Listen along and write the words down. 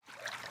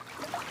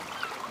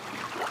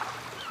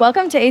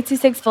Welcome to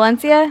 826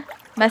 Valencia,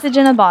 message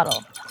in a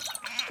bottle.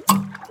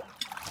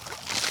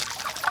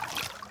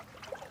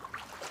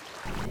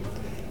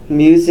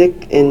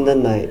 Music in the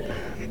Night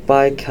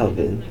by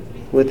Kelvin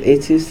with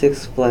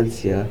 826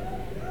 Valencia.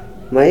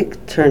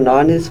 Mike turned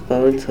on his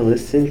phone to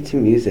listen to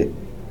music.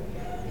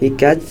 He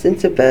gets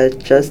into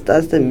bed just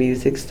as the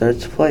music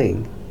starts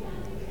playing.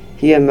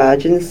 He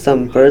imagines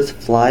some birds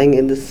flying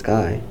in the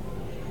sky.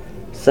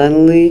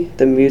 Suddenly,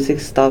 the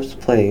music stops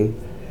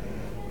playing.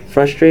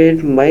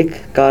 Frustrated,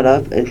 Mike got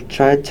up and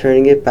tried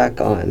turning it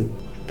back on,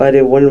 but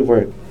it wouldn't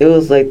work. It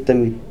was like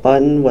the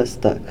button was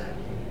stuck.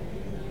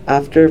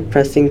 After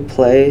pressing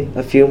play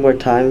a few more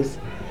times,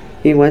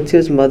 he went to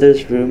his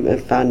mother's room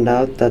and found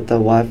out that the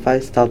Wi-Fi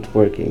stopped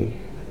working,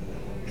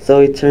 so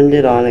he turned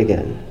it on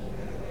again.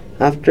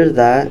 After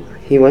that,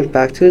 he went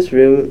back to his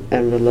room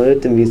and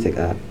reloaded the music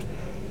app.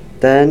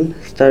 Then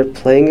started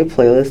playing a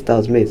playlist that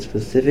was made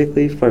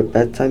specifically for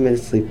bedtime and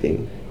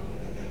sleeping.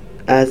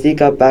 As he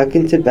got back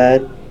into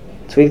bed,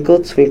 Twinkle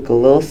Twinkle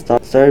Little Star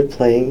started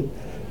playing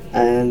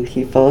and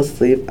he fell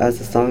asleep as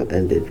the song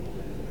ended.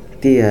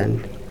 The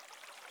end.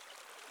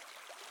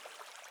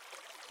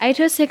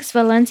 826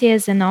 Valencia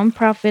is a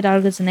non-profit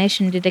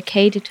organization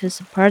dedicated to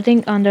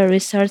supporting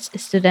under-researched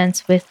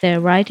students with their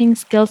writing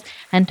skills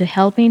and to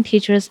helping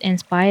teachers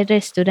inspire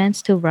their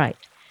students to write.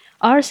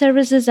 Our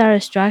services are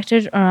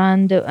structured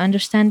around the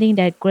understanding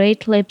that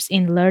great leaps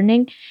in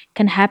learning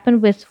can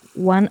happen with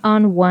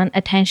one-on-one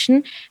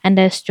attention and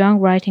that strong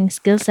writing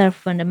skills are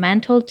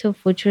fundamental to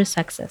future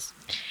success.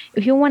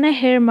 If you want to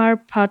hear more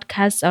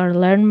podcasts or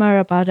learn more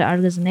about the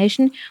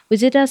organization,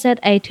 visit us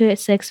at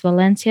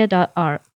 826valencia.org.